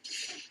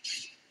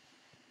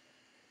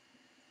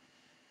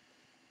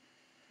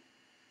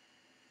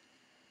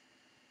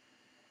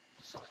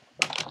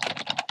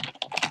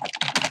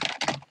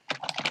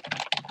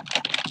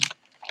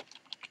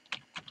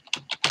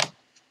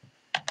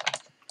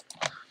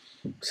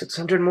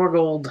 $600 more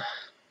gold.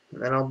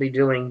 And then I'll be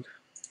doing...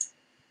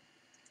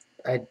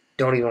 I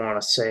don't even want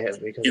to say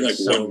it because Get like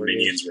it's so one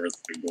minion's worth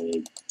of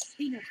gold.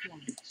 Inner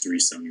flank.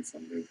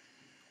 375.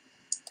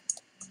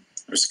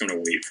 I'm just gonna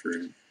wait for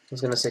it. I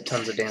was gonna say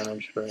tons of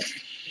damage, but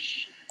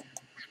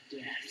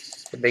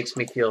it makes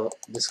me feel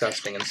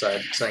disgusting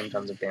inside saying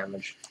tons of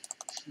damage.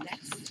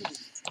 Let's go.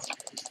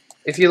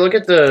 If you look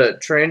at the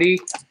Trinity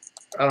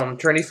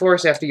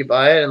Force after you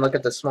buy it and look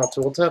at the small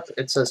tooltip,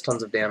 it says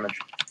tons of damage.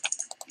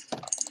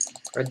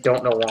 I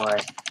don't know why.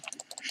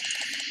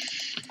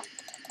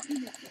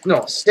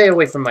 No, stay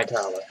away from my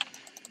tower.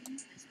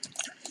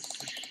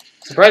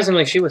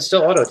 Surprisingly, she was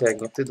still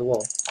auto-tagging it through the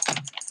wall.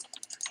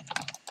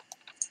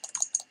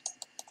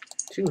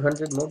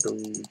 200 more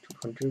gold,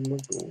 200 more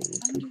gold,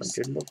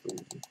 200 more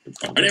gold.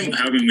 I didn't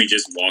have him, we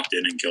just walked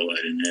in and killed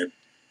that in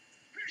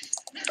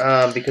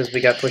hit. Because we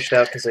got pushed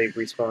out because they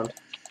respawned.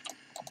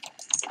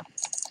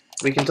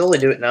 We can totally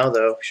do it now,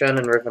 though. Shen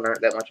and Riven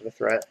aren't that much of a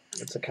threat.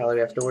 It's a Kali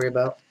we have to worry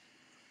about.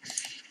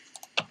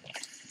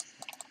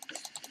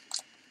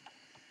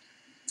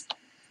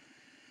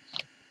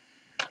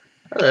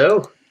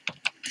 Hello.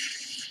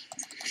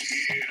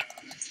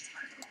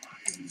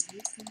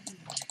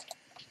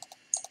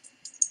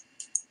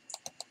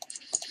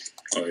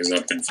 Oh, he's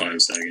up in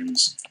 5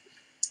 seconds.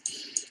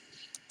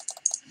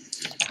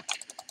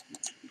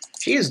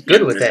 She is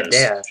good with that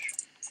dash.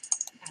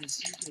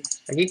 As you wish.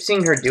 I keep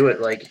seeing her do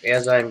it, like,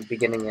 as I'm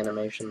beginning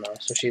animation, though,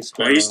 so she's...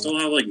 Why you still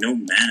have, like, no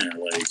mana,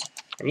 like...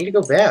 I need to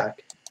go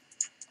back.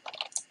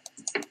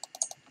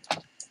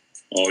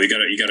 Oh, you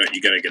gotta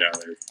get out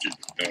of there.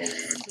 Oh,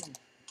 God.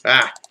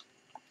 Ah!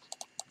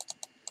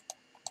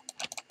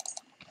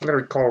 I'm gonna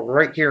recall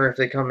right here if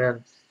they come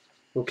in.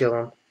 We'll kill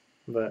them.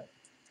 But,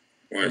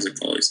 Why is it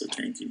Kali so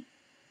tanky?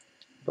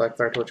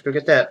 Blackfire Torch, go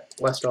get that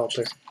West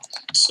Altar.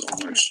 So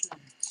much.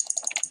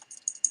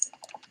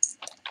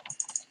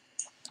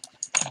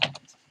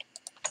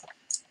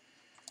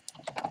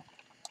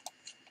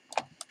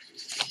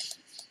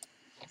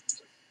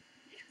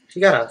 She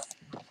got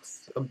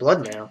a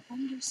blood now.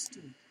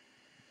 Understood.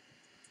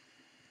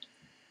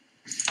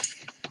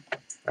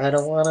 I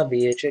don't wanna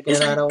be a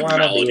chicken, I don't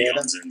wanna be Melody a...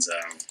 on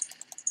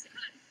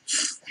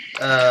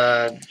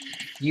Zinzao.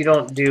 You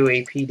don't do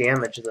AP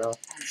damage, though. As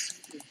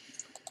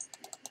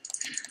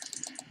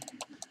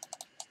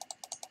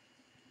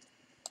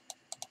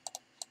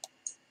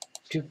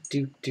you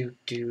wish.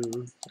 Do.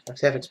 I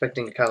was half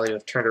expecting Akali to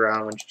have turned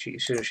around when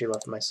as soon as she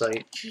left my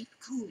sight. Keep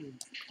cool.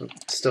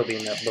 Still be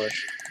in that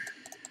bush.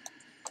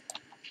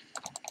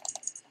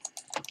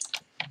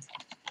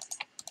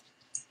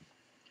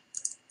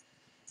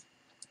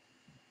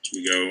 Should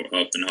we go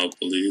up and help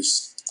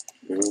police?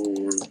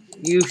 Or...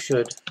 You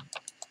should.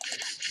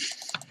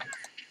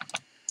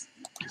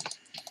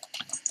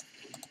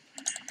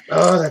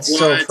 Oh, that's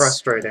so What?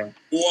 frustrating.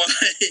 What?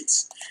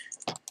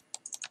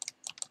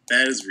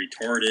 That is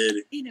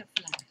retarded. Inner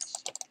flank.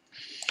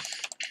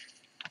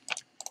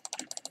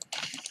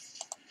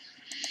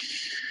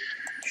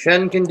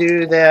 Shen can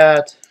do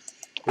that.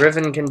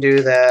 Riven can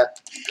do that.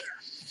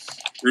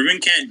 Riven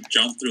can't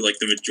jump through like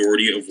the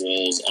majority of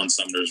walls on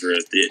Summoner's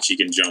Rift, yet she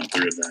can jump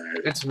through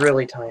that. It's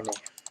really tiny.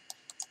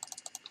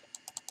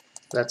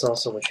 That's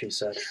also what she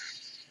said.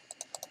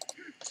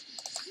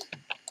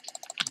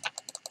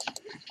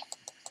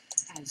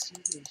 As you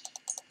wish.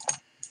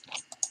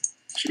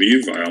 Should we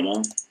do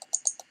Vilemon?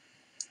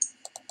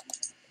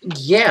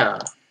 Yeah.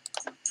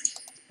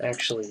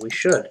 Actually, we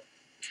should.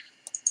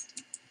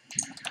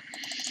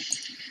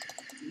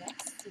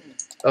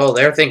 Let's go. Oh,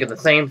 they're thinking the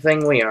same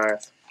thing we are.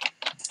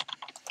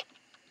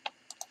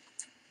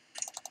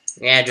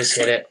 Yeah, just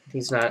hit it.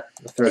 He's not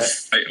a threat.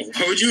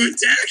 Why would you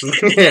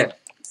attack me?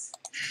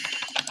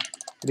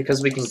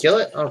 Because we can kill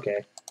it?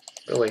 Okay.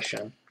 Go away,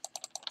 Shen.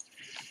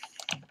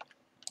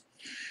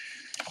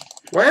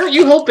 Why aren't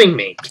you helping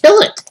me? Kill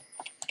it!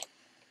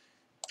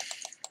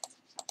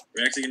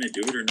 We're actually gonna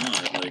do it or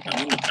not? Like,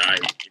 I'm gonna die.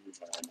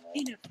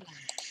 In a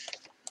flash.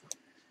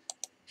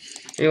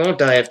 You won't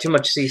die, I have too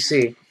much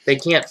CC. They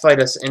can't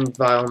fight us in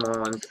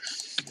Vilmo and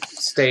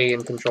stay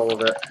in control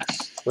of it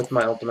with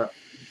my ultimate.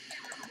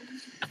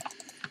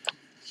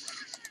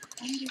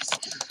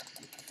 Understood.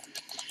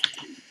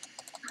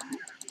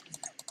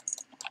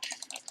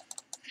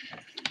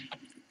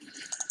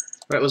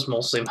 That was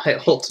mostly my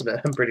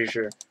ultimate, I'm pretty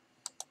sure.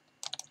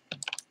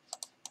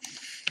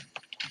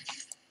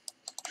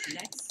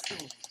 Let's go.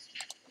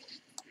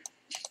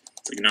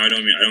 It's like, now I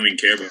don't even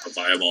care about the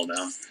fireball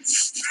now.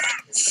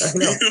 I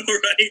know. You know,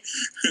 right?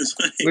 It's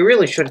like, We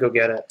really should go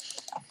get it.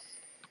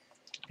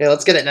 Yeah,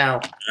 let's get it now.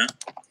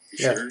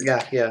 Yeah,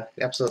 sure. yeah,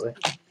 absolutely.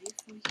 Away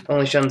from you.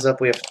 Only Shen's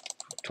up, we have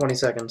 20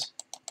 seconds.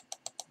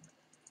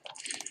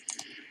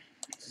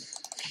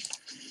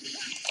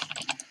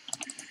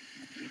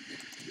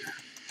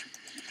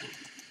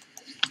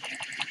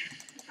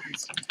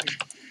 As you wish.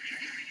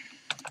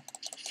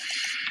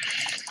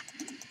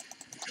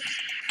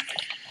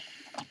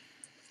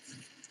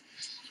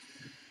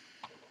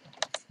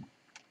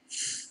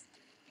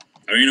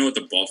 I don't even know what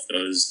the buff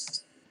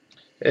does.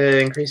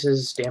 It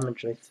increases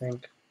damage, I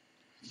think.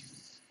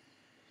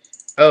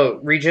 Oh,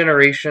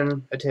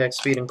 regeneration, attack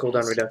speed, and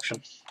cooldown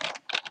reduction.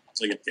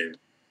 It's like a hit.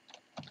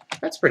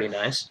 That's pretty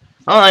nice.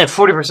 Oh, I have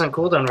 40%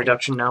 cooldown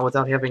reduction now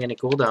without having any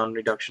cooldown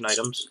reduction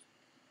items.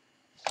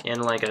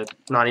 And like a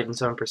not even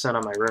 7%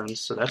 on my runes,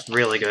 so that's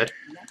really good.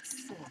 Let's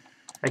go.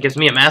 That gives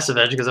me a massive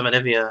edge because I'm an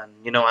Ivia, and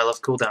you know I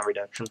love cooldown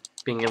reduction.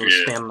 Being able to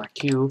Yeah. spam my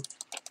Q.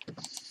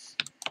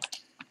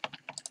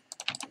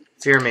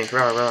 Fear me,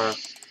 rah rah.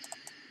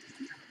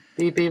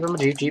 Beep beep, I'm a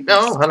jeep jeep.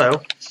 Oh,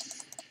 hello.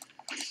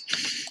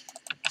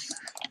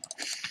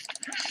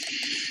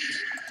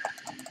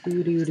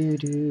 Do do do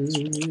do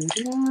do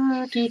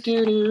do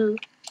do do.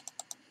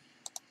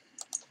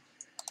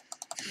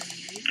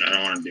 I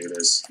don't want to do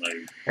this. Like,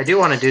 I do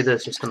want to do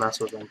this just to mess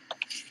with them.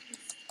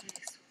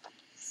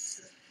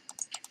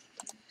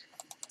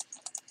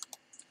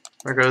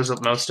 There goes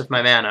up most of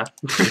my mana.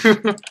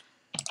 Keep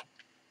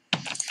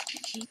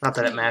Not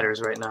that it going. matters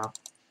right now.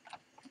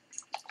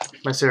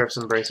 My Seraph's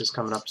Embrace is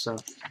coming up soon.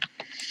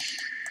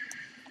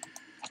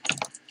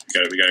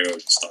 we gotta go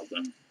stop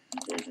them.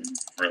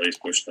 Or at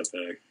least push that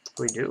back.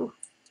 We do?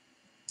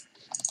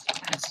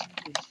 As you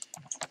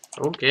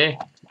wish. Okay.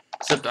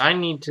 Except I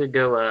need to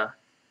go,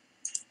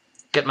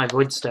 get my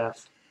Void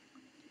Staff.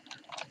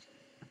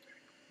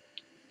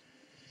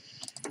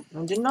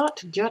 I did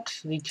not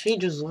get the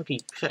Cage's Lucky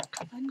Pick,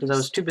 because I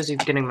was too busy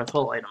getting my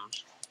full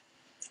items.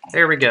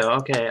 There we go.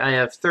 Okay, I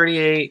have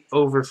 38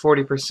 over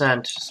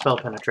 40% spell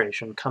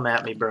penetration. Come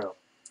at me, bro.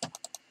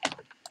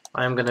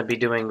 I'm gonna be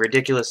doing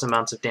ridiculous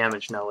amounts of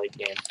damage now late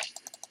game.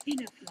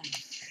 In a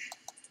flash.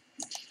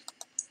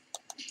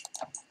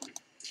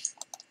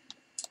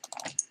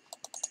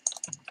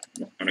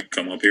 I'm gonna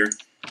come up here.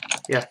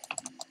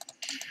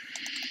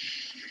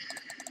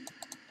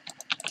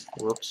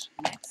 Whoops.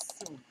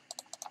 Let's go.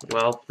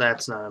 Well,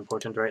 that's not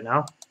important right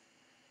now.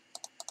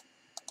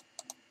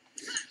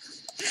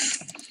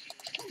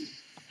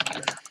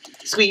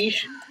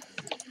 Squeeze.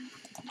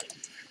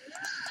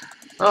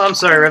 Oh, I'm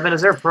sorry, Revan.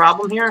 Is there a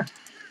problem here?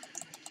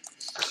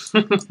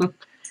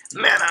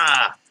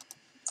 Mana!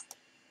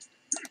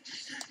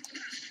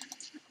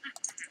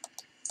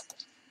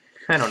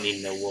 I don't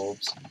need no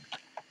wolves.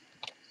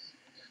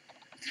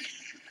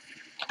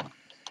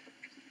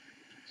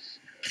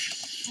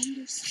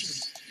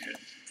 Understood.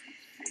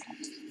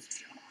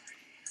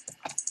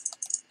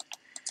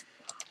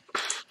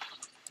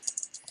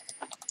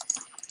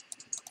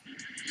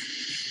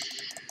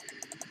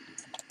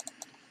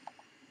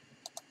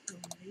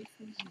 Away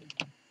from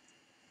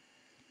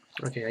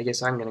you. Okay, I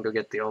guess I'm gonna go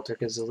get the altar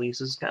because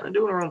Elise is kind of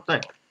doing her own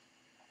thing.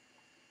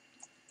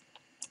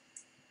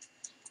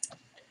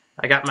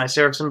 I got my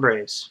Seraph's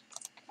Embrace.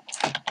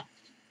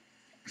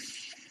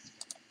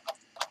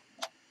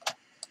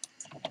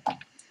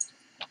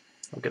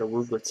 I'll get a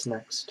Wooglets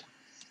next.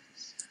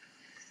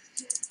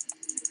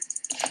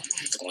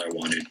 That's all I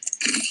wanted.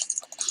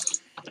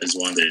 I just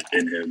wanted it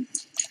in him.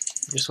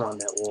 Just wanted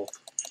that wolf.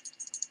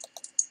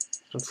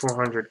 So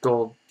 400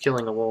 gold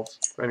killing a wolf.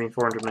 I mean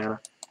 400 mana.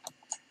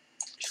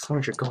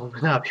 400 gold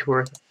would not be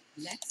worth it.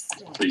 Let's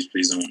go. Please,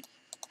 please don't.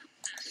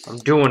 I'm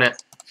doing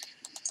it.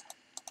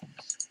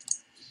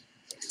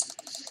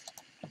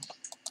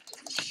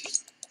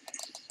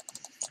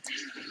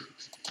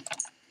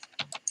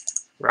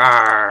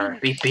 Rawr,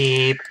 beep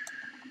beep.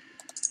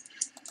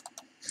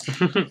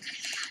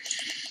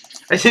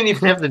 I didn't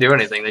even have to do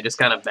anything, they just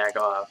kind of back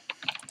off.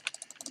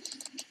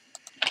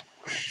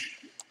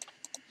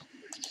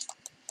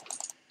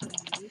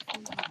 Away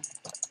from you.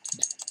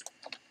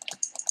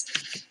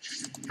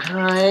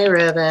 Hi,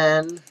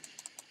 Ribbon.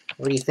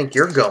 Where do you think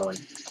you're going?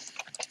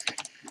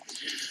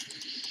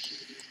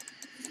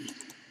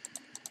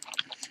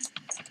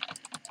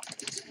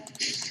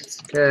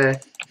 Okay.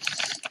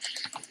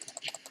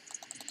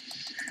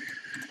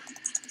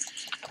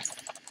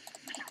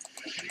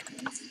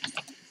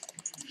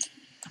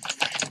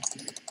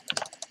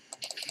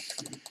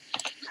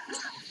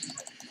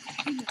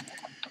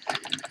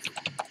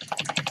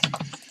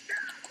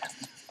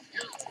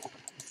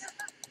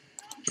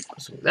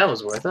 So that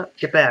was worth it.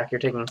 Get back, you're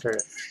taking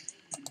turret.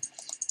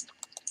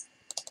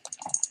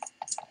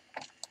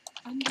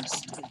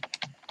 Understood.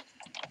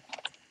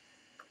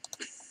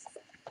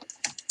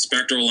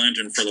 Spectral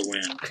Lantern for the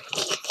win.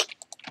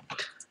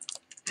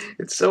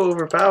 It's so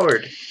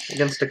overpowered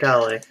against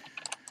Akali.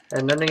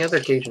 And any other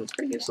occasion, it's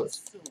pretty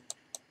useless.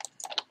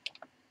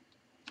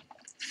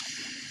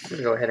 I'm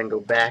gonna go ahead and go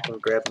back and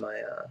grab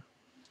my,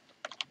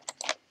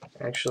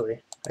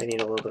 Actually, I need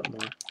a little bit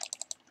more.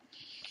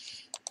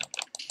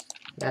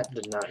 That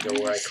did not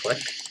go where I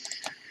clicked.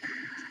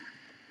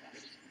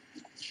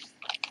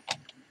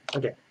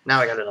 Okay, now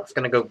I got enough.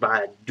 Gonna go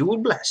buy a dual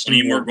blast. I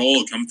need more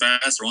gold. Come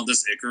fast. I want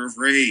this Ichor of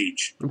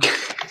Rage.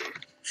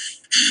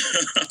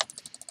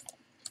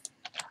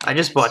 I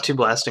just bought 2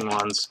 blasting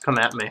wands. Come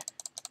at me.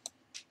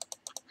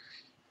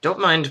 Don't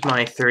mind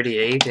my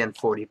 38 and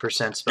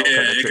 40% spell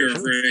Yeah, Ichor penetration.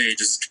 of Rage.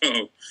 Just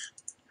go.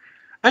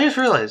 I just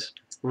realized,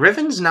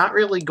 Riven's not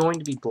really going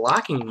to be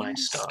blocking my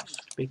stuff,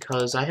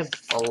 because I have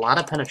a lot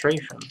of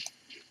penetration.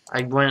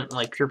 I went,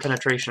 like, pure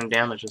penetration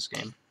damage this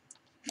game.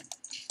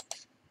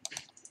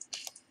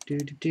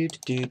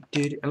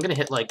 I'm gonna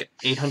hit, like,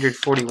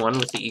 841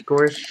 with the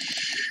E-cores.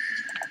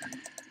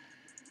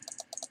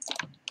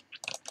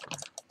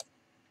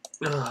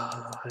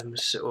 Oh, I'm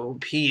so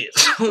OP.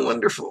 It's so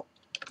wonderful.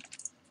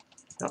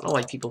 I don't know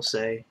why people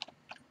say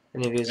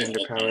any of these are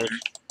underpowered.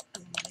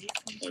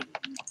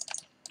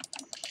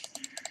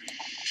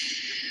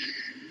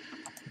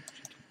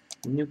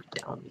 Nuke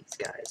down these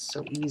guys.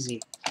 So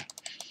easy.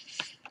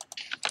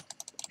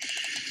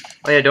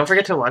 Oh yeah, don't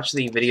forget to watch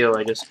the video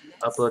I just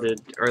uploaded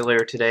earlier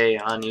today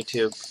on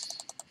YouTube.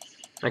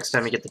 Next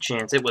time you get the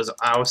chance. It was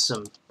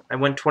awesome. I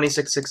went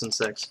 26, 6, and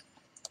 6.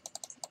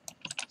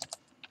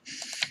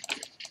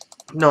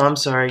 No, I'm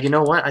sorry. You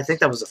know what? I think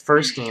that was the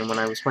first game when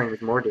I was playing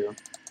with Mordu.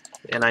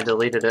 And I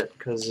deleted it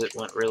because it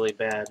went really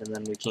bad. And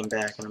then we came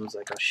back and I was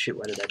like, oh shoot,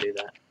 why did I do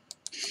that?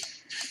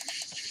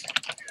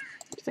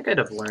 I think I'd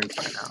have learned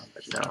by now,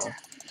 but no.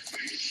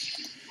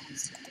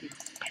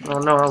 Oh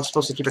no, I was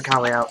supposed to keep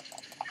Akali out.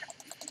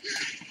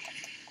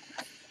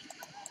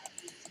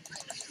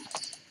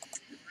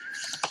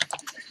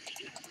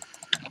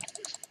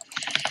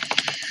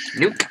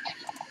 Nope.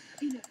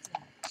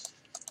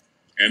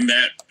 And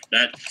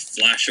that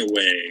flash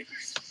away.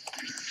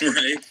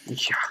 Right?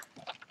 Yeah.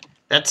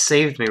 That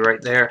saved me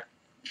right there.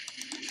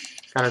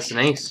 Got us an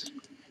ace.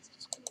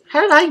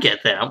 How did I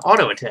get that? I'm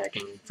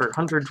auto-attacking for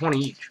 120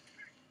 each.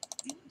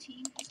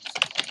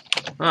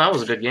 Oh, that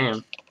was a good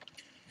game.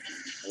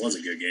 It was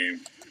a good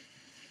game.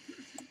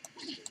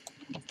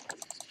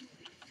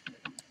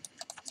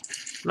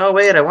 No,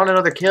 wait, I want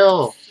another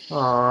kill.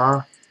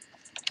 Aww.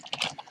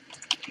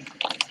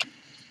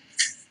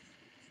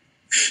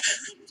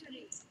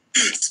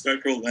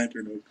 Spectral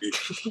Lantern OP.